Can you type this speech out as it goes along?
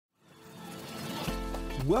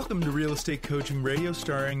Welcome to Real Estate Coaching Radio,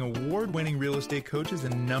 starring award-winning real estate coaches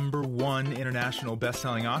and #1 international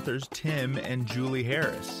best-selling authors, Tim and Julie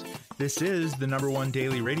Harris. This is the #1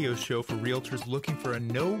 daily radio show for realtors looking for a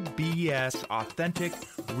no BS, authentic,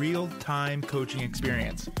 real-time coaching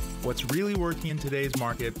experience. What's really working in today's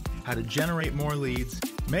market, how to generate more leads,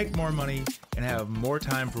 make more money, and have more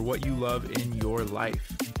time for what you love in your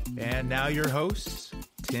life. And now your hosts,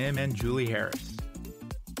 Tim and Julie Harris.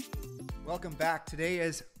 Welcome back. Today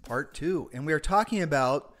is part 2, and we are talking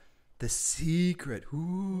about the secret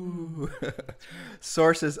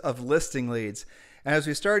sources of listing leads. And as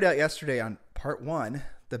we started out yesterday on part 1,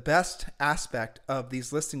 the best aspect of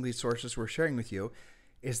these listing lead sources we're sharing with you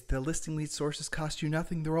is the listing lead sources cost you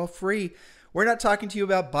nothing. They're all free. We're not talking to you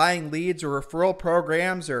about buying leads or referral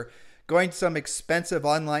programs or going to some expensive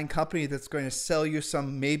online company that's going to sell you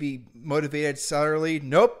some maybe motivated seller lead.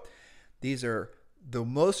 Nope. These are the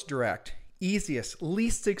most direct, easiest,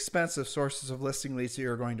 least expensive sources of listing leads that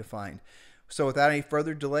you're going to find. So without any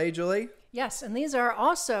further delay, Julie? Yes, and these are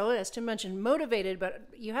also, as Tim mentioned, motivated, but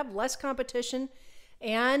you have less competition,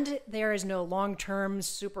 and there is no long-term,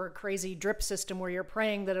 super crazy drip system where you're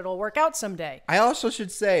praying that it'll work out someday. I also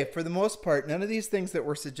should say, for the most part, none of these things that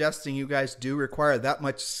we're suggesting you guys do require that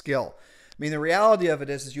much skill. I mean, the reality of it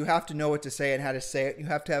is you have to know what to say and how to say it. You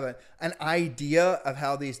have to have an idea of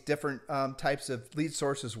how these different types of lead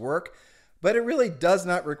sources work. But it really does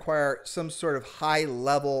not require some sort of high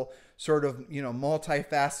level, sort of,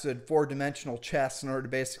 multifaceted, 4-dimensional chess in order to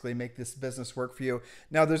basically make this business work for you.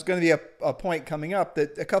 Now, there's going to be a point coming up,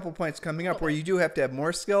 a couple points coming up where you do have to have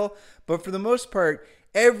more skill. But for the most part,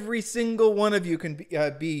 every single one of you can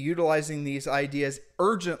be utilizing these ideas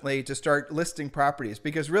urgently to start listing properties.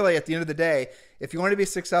 Because really, at the end of the day, if you want to be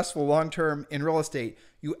successful long-term in real estate,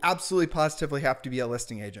 you absolutely positively have to be a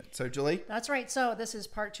listing agent. So, Julie? That's right. So this is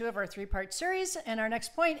part 2 of our 3-part series. And our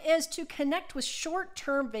next point is to connect with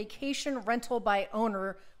short-term vacation rental by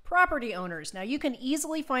owner property owners. Now, you can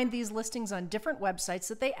easily find these listings on different websites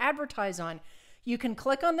that they advertise on. You can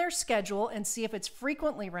click on their schedule and see if it's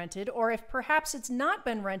frequently rented or if perhaps it's not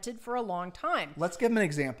been rented for a long time. Let's give them an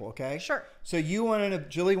example, okay? Sure. So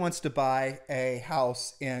Julie wants to buy a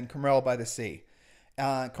house in Carmel by the Sea.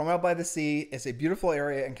 Carmel by the Sea is a beautiful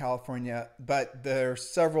area in California, but there are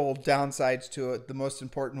several downsides to it. The most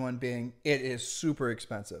important one being it is super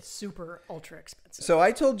expensive. Super ultra expensive. So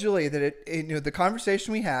I told Julie that the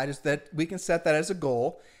conversation we had is that we can set that as a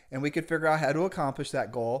goal and we could figure out how to accomplish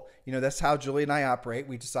that goal. That's how Julie and I operate.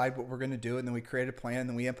 We decide what we're going to do and then we create a plan and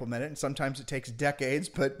then we implement it. And sometimes it takes decades,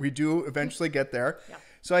 but we do eventually get there. Yeah.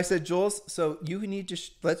 So I said, Jules, so you need to,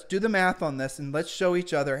 let's do the math on this and let's show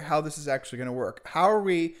each other how this is actually going to work. How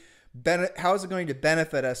is it going to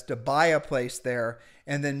benefit us to buy a place there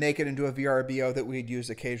and then make it into a VRBO that we'd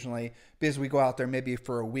use occasionally because we go out there maybe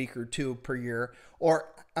for a week or 2 per year,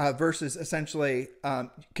 or versus essentially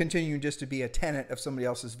continuing just to be a tenant of somebody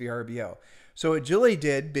else's VRBO. So what Julie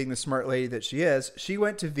did, being the smart lady that she is, she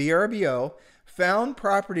went to VRBO, found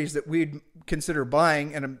properties that we'd consider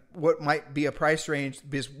buying and what might be a price range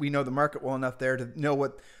because we know the market well enough there to know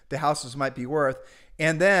what the houses might be worth.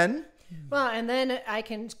 And then I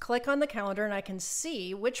can click on the calendar and I can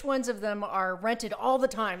see which ones of them are rented all the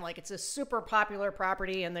time. Like it's a super popular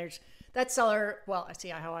property and there's that seller. Well, I see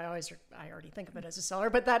how I already think of it as a seller,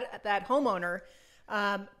 but that homeowner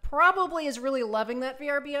probably is really loving that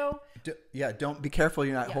VRBO. Don't be careful.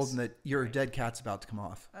 You're not holding your dead cat's about to come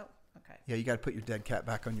off. Oh, okay. Yeah, you got to put your dead cat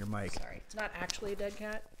back on your mic. Sorry, it's not actually a dead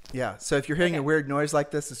cat. Yeah, so if you're hearing a weird noise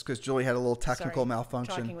like this, it's because Julie had a little technical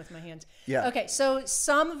malfunction. Talking with my hands. Yeah. Okay, so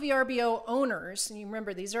some VRBO owners, and you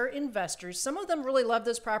remember these are investors, some of them really love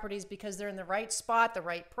those properties because they're in the right spot, the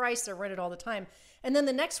right price, they're rented all the time. And then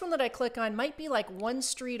the next one that I click on might be like one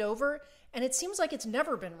street over, and it seems like it's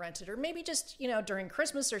never been rented, or maybe just, during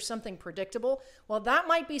Christmas or something predictable. Well, that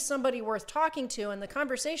might be somebody worth talking to, and the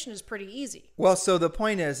conversation is pretty easy. Well, so the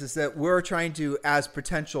point is that we're trying to, as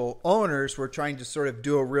potential owners, we're trying to sort of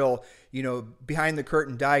do a real, behind the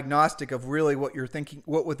curtain diagnostic of really what you're thinking,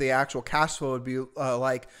 what would the actual cash flow would be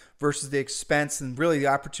like versus the expense and really the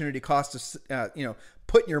opportunity cost of,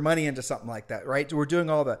 putting your money into something like that, right? We're doing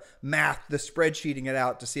all the math, the spreadsheeting it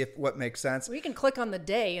out to see what makes sense. We can click on the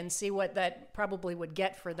day and see what that probably would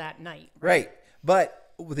get for that night. Right.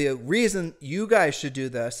 But the reason you guys should do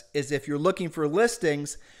this is if you're looking for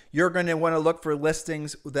listings, you're going to want to look for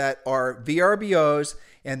listings that are VRBOs,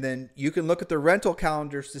 and then you can look at the rental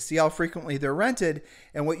calendars to see how frequently they're rented.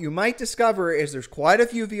 And what you might discover is there's quite a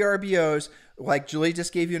few VRBOs, like Julie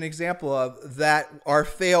just gave you an example of, that are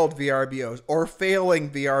failed VRBOs or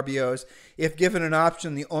failing VRBOs. If given an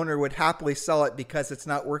option, the owner would happily sell it because it's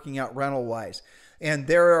not working out rental-wise. And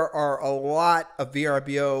there are a lot of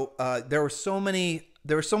VRBO. There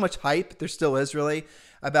was so much hype, there still is really,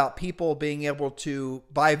 about people being able to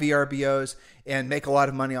buy VRBOs and make a lot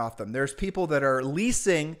of money off them. There's people that are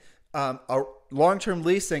leasing, long-term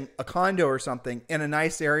leasing a condo or something in a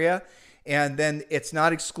nice area, and then it's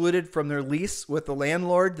not excluded from their lease with the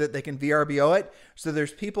landlord that they can VRBO it. So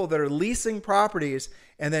there's people that are leasing properties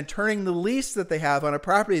and then turning the lease that they have on a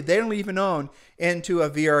property they don't even own into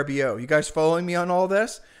a VRBO. You guys following me on all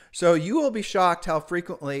this? So you will be shocked how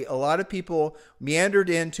frequently a lot of people meandered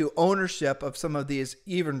into ownership of some of these,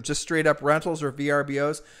 even just straight up rentals or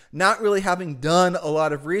VRBOs, not really having done a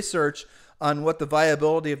lot of research on what the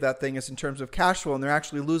viability of that thing is in terms of cash flow, and they're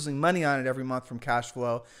actually losing money on it every month from cash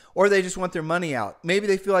flow, or they just want their money out. Maybe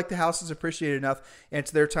they feel like the house is appreciated enough and it's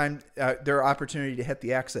their time, their opportunity to hit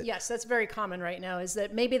the exit. Yes, that's very common right now, is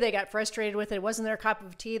that maybe they got frustrated with it. It wasn't their cup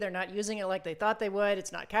of tea. They're not using it like they thought they would.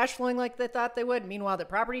 It's not cash flowing like they thought they would. Meanwhile, the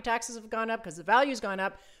property taxes have gone up because the value's gone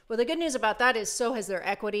up. Well, the good news about that is so has their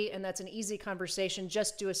equity, and that's an easy conversation.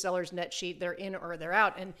 Just do a seller's net sheet. They're in or they're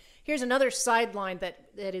out. And here's another sideline that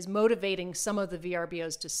is motivating some of the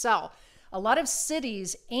VRBOs to sell. A lot of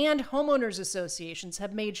cities and homeowners associations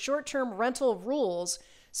have made short-term rental rules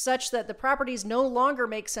such that the properties no longer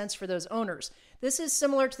make sense for those owners. This is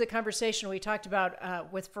similar to the conversation we talked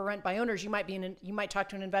about with for rent by owners. You might talk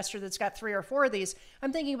to an investor that's got 3 or 4 of these.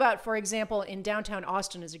 I'm thinking about, for example, in downtown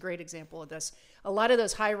Austin is a great example of this. A lot of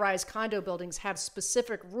those high-rise condo buildings have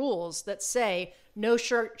specific rules that say no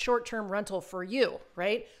short-term rental for you,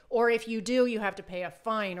 right? Or if you do, you have to pay a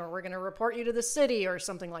fine, or we're going to report you to the city or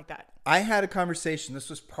something like that. I had a conversation, this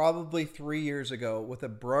was probably 3 years ago, with a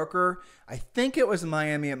broker. I think it was in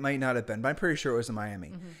Miami. It might not have been, but I'm pretty sure it was in Miami.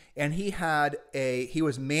 Mm-hmm. And he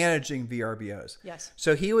was managing VRBOs. Yes.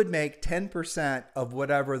 So he would make 10% of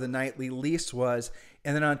whatever the nightly lease was.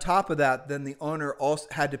 And then on top of that, then the owner also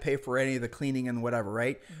had to pay for any of the cleaning and whatever,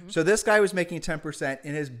 right? Mm-hmm. So this guy was making 10%,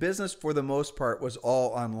 and his business for the most part was all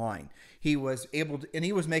online. He was able to, and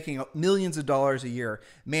he was making millions of dollars a year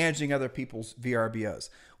managing other people's VRBOs.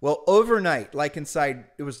 Well, overnight, like inside,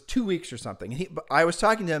 it was 2 weeks or something. I was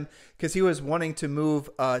talking to him because he was wanting to move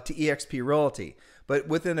to eXp Realty. But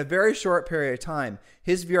within a very short period of time,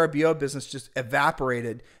 his VRBO business just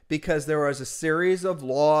evaporated because there was a series of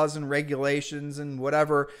laws and regulations and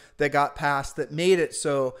whatever that got passed that made it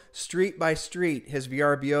so street by street, his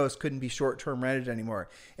VRBOs couldn't be short-term rented anymore.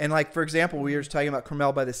 And like, for example, we were just talking about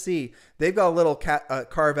Carmel by the Sea. They've got a little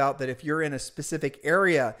carve out that if you're in a specific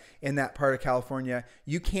area in that part of California,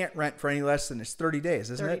 you can't rent for any less than it's 30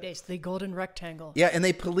 days, isn't it? 30 days, the golden rectangle. Yeah, and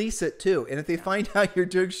they police it too. And if they find out you're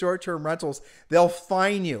doing short-term rentals, they'll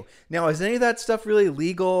fine you. Now, is any of that stuff really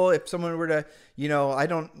legal? If someone were to,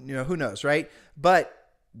 who knows, right? But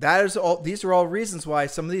these are all reasons why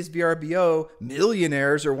some of these VRBO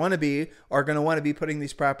millionaires or wannabe are going to want to be putting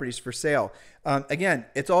these properties for sale. Again,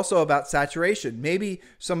 it's also about saturation. Maybe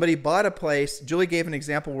somebody bought a place. Julie gave an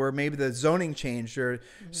example where maybe the zoning changed or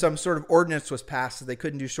some sort of ordinance was passed so they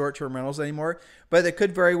couldn't do short-term rentals anymore. But it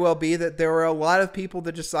could very well be that there were a lot of people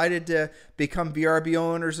that decided to become VRBO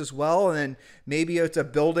owners as well. And then maybe it's a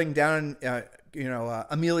building down in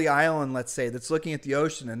Amelia Island, let's say, that's looking at the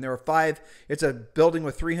ocean, and there are it's a building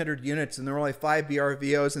with 300 units, and there are only 5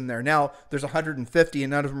 VRBOs in there. Now there's 150,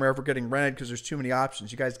 and none of them are ever getting rented because there's too many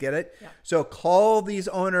options. You guys get it? Yeah. So call these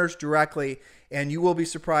owners directly, and you will be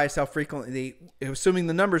surprised how frequently, assuming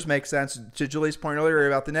the numbers make sense, to Julie's point earlier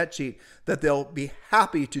about the net sheet, that they'll be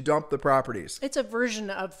happy to dump the properties. It's a version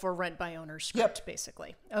of for rent by owner script,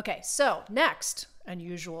 basically. Okay, so next,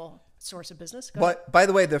 unusual source of business. But by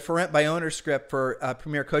the way, the for rent by owner script for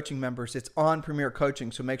Premier Coaching members, it's on Premier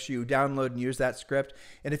Coaching. So make sure you download and use that script.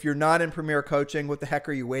 And if you're not in Premier Coaching, what the heck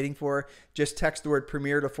are you waiting for? Just text the word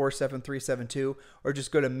Premier to 47372 or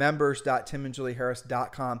just go to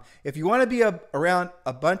members.timandjulieharris.com. If you want to be around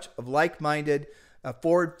a bunch of like-minded,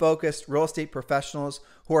 forward-focused real estate professionals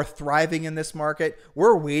who are thriving in this market,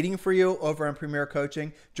 we're waiting for you over on Premier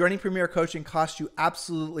Coaching. Joining Premier Coaching costs you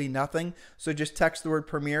absolutely nothing. So just text the word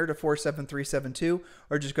Premier to 47372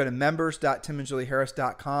 or just go to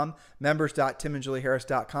members.timandjulieharris.com,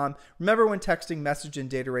 members.timandjulieharris.com. Remember, when texting, message and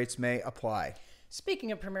data rates may apply.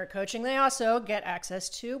 Speaking of Premier Coaching, they also get access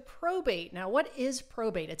to Probate. Now, what is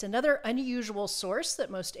Probate? It's another unusual source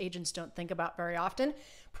that most agents don't think about very often.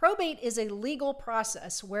 Probate is a legal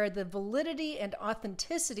process where the validity and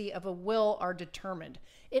authenticity of a will are determined.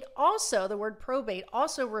 The word probate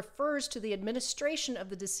also refers to the administration of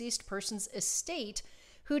the deceased person's estate,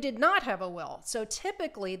 who did not have a will. So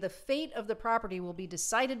typically, the fate of the property will be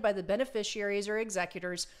decided by the beneficiaries or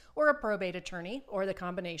executors or a probate attorney or the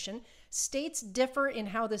combination. States differ in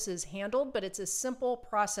how this is handled, but it's a simple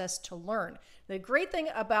process to learn. The great thing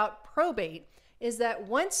about probate is that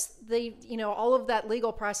once all of that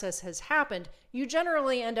legal process has happened, you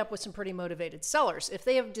generally end up with some pretty motivated sellers. If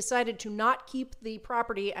they have decided to not keep the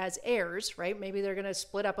property as heirs, right? Maybe they're going to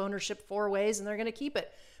split up ownership 4 ways and they're going to keep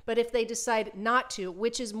it. But if they decide not to,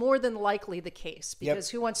 which is more than likely the case, because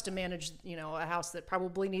who wants to manage, a house that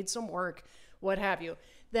probably needs some work, what have you,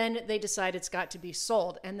 then they decide it's got to be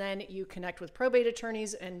sold. And then you connect with probate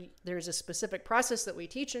attorneys, and there's a specific process that we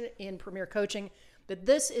teach in Premier Coaching. But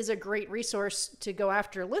this is a great resource to go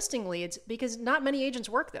after listing leads because not many agents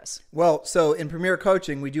work this. Well, so in Premier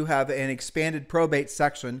Coaching, we do have an expanded probate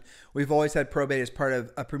section. We've always had probate as part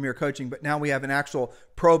of Premier Coaching, but now we have an actual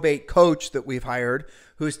probate coach that we've hired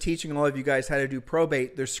who's teaching all of you guys how to do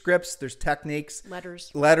probate. There's scripts, there's techniques,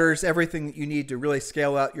 letters, everything that you need to really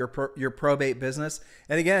scale out your probate business.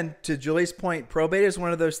 And again, to Julie's point, probate is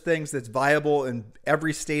one of those things that's viable in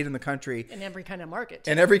every state in the country. In every kind of market.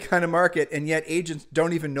 And yet agents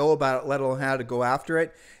don't even know about it, let alone how to go after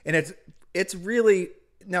it. And it's really,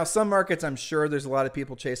 now some markets, I'm sure there's a lot of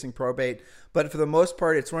people chasing probate, but for the most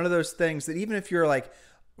part, it's one of those things that even if you're like,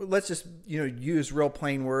 let's just, use real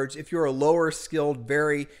plain words. If you're a lower skilled,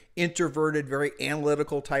 very introverted, very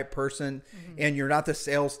analytical type person, and you're not the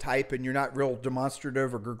sales type and you're not real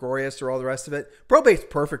demonstrative or gregarious or all the rest of it, probate's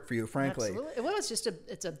perfect for you, frankly. Absolutely. Well,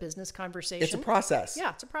 it's a business conversation. It's a process. Yeah,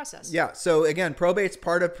 it's a process. Yeah. So again, probate's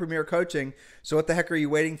part of Premier Coaching. So what the heck are you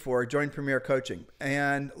waiting for? Join Premier Coaching.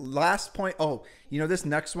 And last point. Oh, this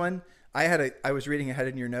next one, I was reading ahead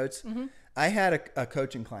in your notes. I had a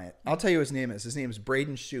coaching client. I'll tell you his name is. His name is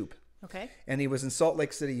Braden Shoup. Okay. And he was in Salt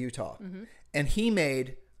Lake City, Utah. And he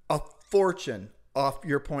made a fortune off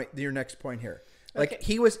your next point here. Like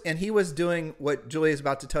he was doing what Julie is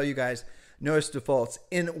about to tell you guys, notice defaults,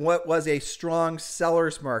 in what was a strong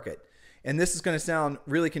seller's market. And this is going to sound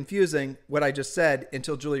really confusing, what I just said,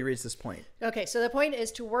 until Julie reads this point. Okay, so the point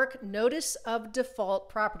is to work notice of default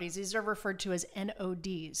properties. These are referred to as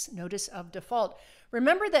NODs, notice of default.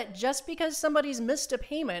 Remember that just because somebody's missed a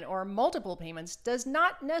payment or multiple payments does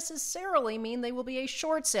not necessarily mean they will be a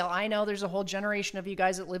short sale. I know there's a whole generation of you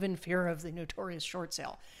guys that live in fear of the notorious short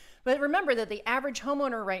sale. But remember that the average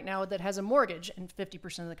homeowner right now that has a mortgage, and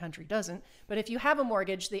 50% of the country doesn't, but if you have a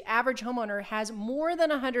mortgage, the average homeowner has more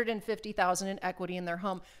than $150,000 in equity in their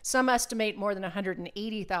home. Some estimate more than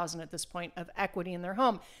 $180,000 at this point of equity in their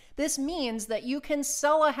home. This means that you can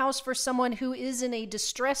sell a house for someone who is in a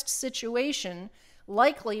distressed situation,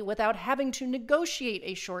 likely without having to negotiate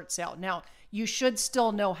a short sale. Now, you should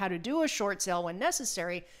still know how to do a short sale when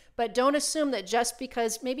necessary, but don't assume that just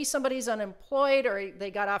because maybe somebody's unemployed or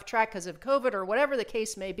they got off track because of COVID or whatever the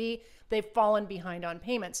case may be, they've fallen behind on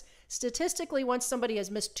payments. Statistically, once somebody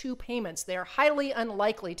has missed 2 payments, they are highly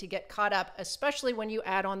unlikely to get caught up, especially when you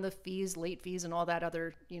add on the fees, late fees, and all that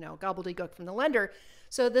other, gobbledygook from the lender.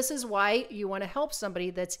 So this is why you want to help somebody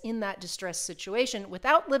that's in that distressed situation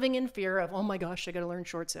without living in fear of, oh my gosh, I got to learn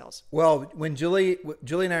short sales. Well, when Julie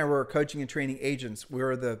and I were coaching and training agents, we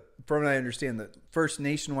were from what I understand, the first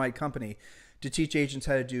nationwide company to teach agents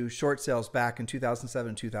how to do short sales back in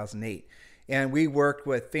 2007, 2008. And we worked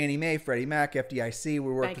with Fannie Mae, Freddie Mac, FDIC. We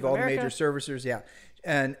worked with all the major servicers. Yeah.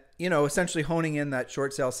 And, essentially honing in that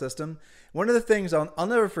short sale system. One of the things, I'll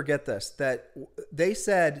never forget this, that they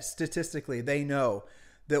said statistically, they know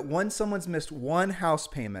that when someone's missed one house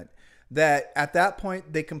payment, that at that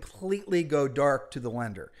point, they completely go dark to the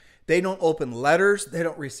lender. They don't open letters. They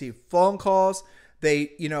don't receive phone calls.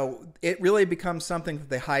 They, it really becomes something that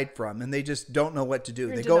they hide from, and they just don't know what to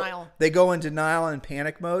do. They go in denial and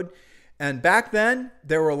panic mode. And back then,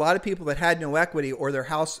 there were a lot of people that had no equity, or their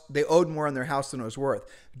house, they owed more on their house than it was worth.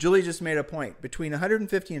 Julie just made a point. Between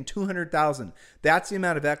 $150,000 and $200,000, that's the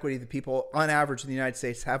amount of equity that people, on average, in the United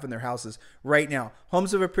States have in their houses right now.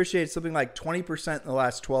 Homes have appreciated something like 20% in the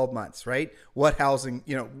last 12 months, right? What housing,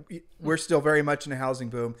 we're still very much in a housing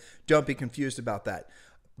boom. Don't be confused about that.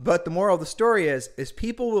 But the moral of the story is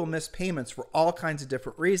people will miss payments for all kinds of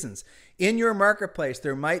different reasons. In your marketplace,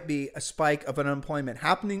 there might be a spike of unemployment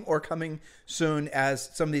happening or coming soon as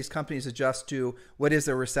some of these companies adjust to what is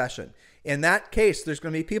a recession. In that case, there's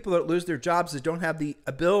going to be people that lose their jobs that don't have the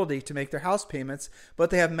ability to make their house payments,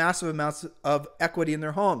 but they have massive amounts of equity in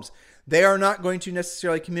their homes. They are not going to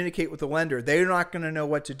necessarily communicate with the lender. They're not going to know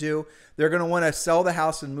what to do. They're going to want to sell the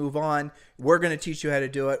house and move on. We're going to teach you how to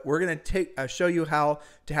do it. We're going to show you how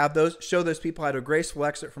to have show those people how to graceful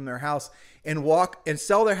exit from their house and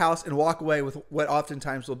sell their house and walk away with what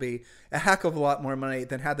oftentimes will be a heck of a lot more money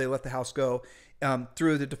than had they let the house go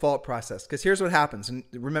through the default process. Because here's what happens. And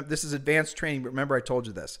remember, this is advanced training, but remember I told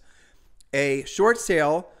you this. A short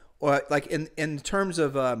sale, or like in terms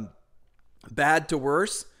of bad to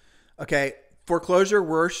worse, okay, foreclosure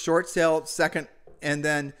worse, short sale second, and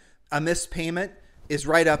then a missed payment is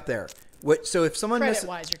right up there. So if someone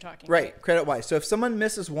credit-wise, you're talking. Right, credit-wise. So if someone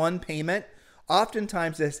misses one payment,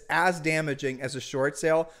 oftentimes it's as damaging as a short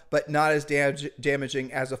sale, but not as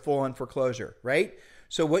damaging as a full-on foreclosure, right?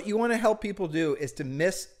 So what you want to help people do is to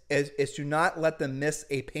not let them miss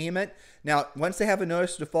a payment. Now, once they have a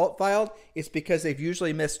notice of default filed, it's because they've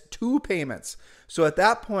usually missed 2 payments. So at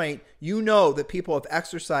that point, you know that people have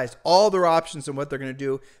exercised all their options and what they're going to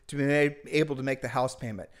do to be able to make the house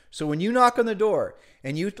payment. So when you knock on the door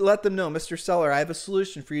and you let them know, Mr. Seller, I have a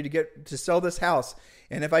solution for you to sell this house.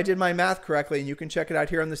 And if I did my math correctly, and you can check it out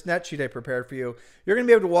here on this net sheet I prepared for you, you're going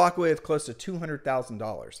to be able to walk away with close to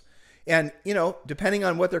 $200,000. And, depending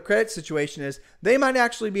on what their credit situation is, they might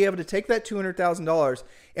actually be able to take that $200,000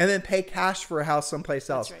 and then pay cash for a house someplace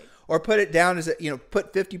else. That's right. Or put it down as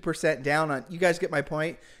put 50% down on. You guys get my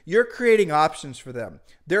point? You're creating options for them.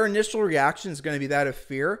 Their initial reaction is going to be that of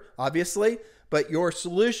fear, obviously, but your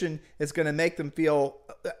solution is going to make them feel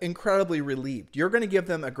incredibly relieved. You're going to give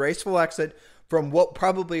them a graceful exit from what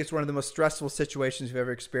probably is one of the most stressful situations you've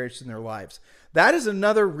ever experienced in their lives. That is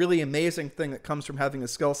another really amazing thing that comes from having a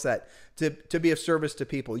skill set to be of service to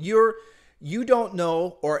people. You don't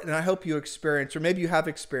know, and I hope you experience, or maybe you have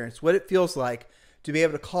experienced, what it feels like to be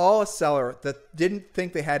able to call a seller that didn't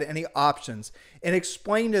think they had any options and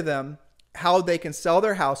explain to them how they can sell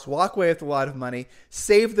their house, walk away with a lot of money,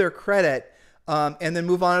 save their credit, and then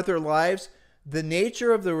move on with their lives. The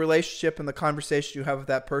nature of the relationship and the conversation you have with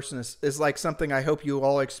that person is like something I hope you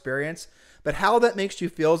all experience. But how that makes you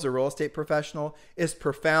feel as a real estate professional is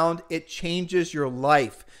profound. It changes your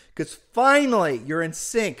life because finally you're in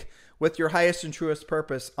sync with your highest and truest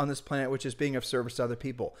purpose on this planet, which is being of service to other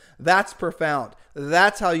people. That's profound.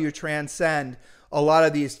 That's how you transcend a lot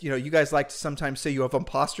of these, you guys like to sometimes say you have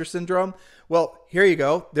imposter syndrome. Well, here you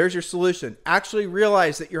go. There's your solution. Actually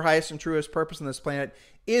realize that your highest and truest purpose on this planet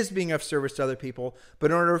is being of service to other people.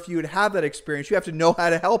 But in order for you to have that experience, you have to know how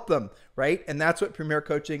to help them, right? And that's what Premier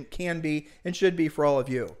Coaching can be and should be for all of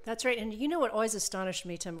you. That's right. And you know what always astonished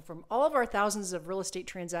me, Tim, from all of our thousands of real estate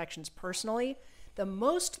transactions personally, the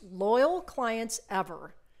most loyal clients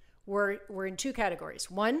ever were in 2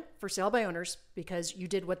 categories. 1, for sale by owners, because you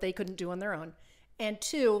did what they couldn't do on their own. And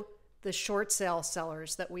 2, the short sale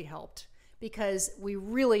sellers that we helped, because we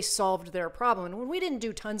really solved their problem. And we didn't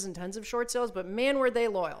do tons and tons of short sales, but man, were they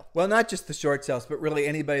loyal. Well, not just the short sales, but really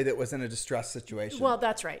anybody that was in a distressed situation. Well,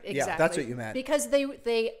 that's right. Exactly. Yeah, that's what you meant. Because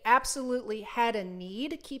they absolutely had a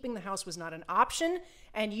need. Keeping the house was not an option.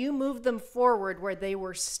 And you moved them forward where they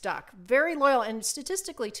were stuck. Very loyal. And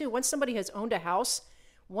statistically, too, once somebody has owned a house,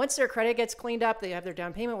 once their credit gets cleaned up, they have their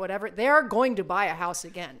down payment, whatever, they are going to buy a house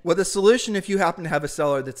again. Well, the solution, if you happen to have a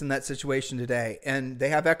seller that's in that situation today and they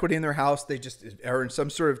have equity in their house, they just are in some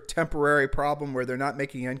sort of temporary problem where they're not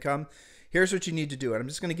making income, here's what you need to do. And I'm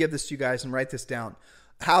just going to give this to you guys and write this down.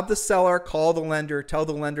 Have the seller call the lender, tell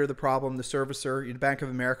the lender the problem, the servicer, Bank of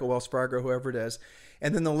America, Wells Fargo, whoever it is.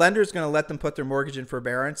 And then the lender is going to let them put their mortgage in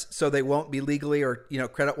forbearance so they won't be legally or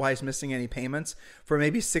credit-wise missing any payments for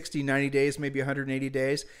maybe 60, 90 days, maybe 180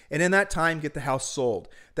 days. And in that time, get the house sold.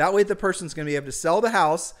 That way the person's going to be able to sell the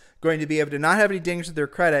house, going to be able to not have any dings with their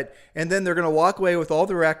credit, and then they're going to walk away with all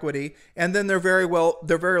their equity, and then they're very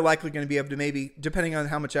likely going to be able to maybe, depending on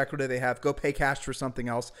how much equity they have, go pay cash for something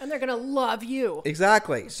else. And they're going to love you.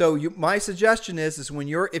 Exactly. So my suggestion is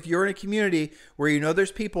if you're in a community where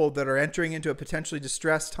there's people that are entering into a potentially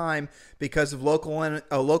distressed time because of local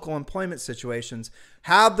employment situations,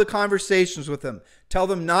 have the conversations with them. Tell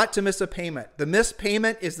them not to miss a payment. The missed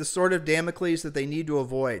payment is the sort of Damocles that they need to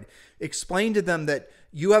avoid. Explain to them that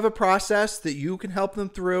you have a process that you can help them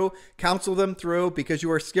through, counsel them through, because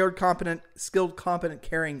you are a skilled, competent,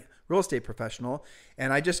 caring real estate professional.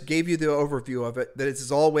 And I just gave you the overview of it, that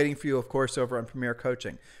it's all waiting for you, of course, over on Premier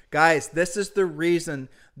Coaching. Guys, this is the reason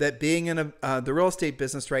that being in the real estate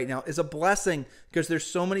business right now is a blessing, because there's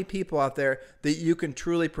so many people out there that you can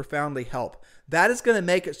truly profoundly help. That is going to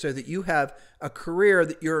make it so that you have a career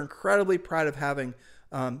that you're incredibly proud of having,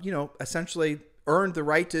 essentially earned the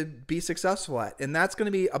right to be successful at. And that's going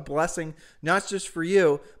to be a blessing, not just for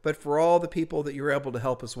you, but for all the people that you're able to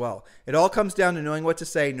help as well. It all comes down to knowing what to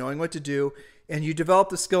say, knowing what to do, and you develop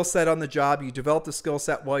the skill set on the job. You develop the skill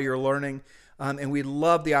set while you're learning. And we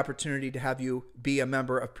love the opportunity to have you be a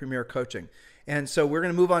member of Premier Coaching. And so we're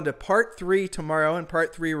going to move on to part 3 tomorrow. In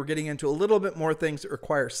part 3, we're getting into a little bit more things that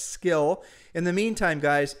require skill. In the meantime,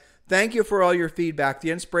 guys, thank you for all your feedback.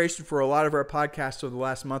 The inspiration for a lot of our podcasts over the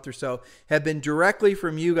last month or so have been directly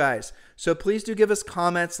from you guys. So please do give us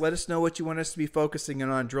comments. Let us know what you want us to be focusing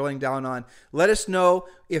on, drilling down on. Let us know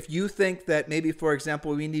if you think that maybe, for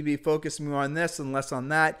example, we need to be focusing more on this and less on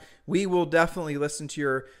that. We will definitely listen to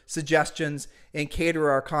your suggestions and cater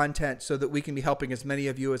our content so that we can be helping as many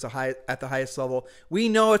of you at the highest level. We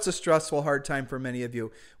know it's a stressful, hard time for many of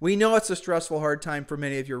you. We know it's a stressful, hard time for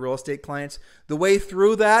many of your real estate clients. The way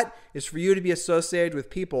through that is for you to be associated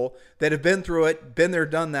with people that have been through it, been there,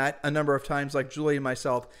 done that a number of times, like Julie and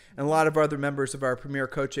myself, and a lot of other members of our Premier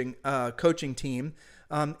Coaching team.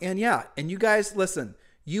 And you guys, listen,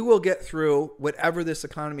 you will get through whatever this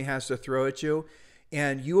economy has to throw at you,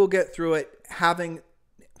 and you will get through it having,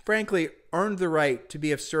 frankly, earned the right to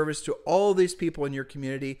be of service to all these people in your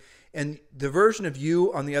community. And the version of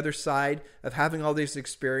you on the other side of having all these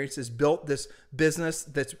experiences built this business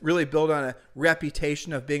that's really built on a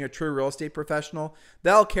reputation of being a true real estate professional,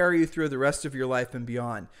 that'll carry you through the rest of your life and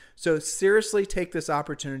beyond. So seriously take this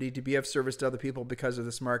opportunity to be of service to other people because of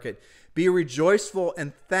this market. Be rejoiceful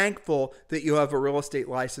and thankful that you have a real estate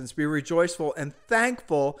license. Be rejoiceful and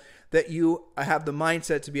thankful that you have the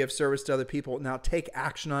mindset to be of service to other people. Now take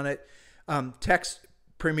action on it. Text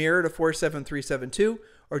Premier to 47372.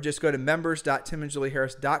 Or just go to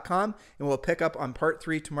members.timandjulieharris.com and we'll pick up on part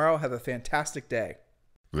 3 tomorrow. Have a fantastic day.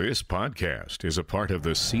 This podcast is a part of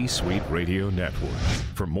the C-Suite Radio Network.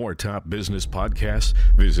 For more top business podcasts,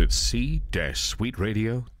 visit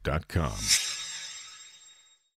c-suiteradio.com.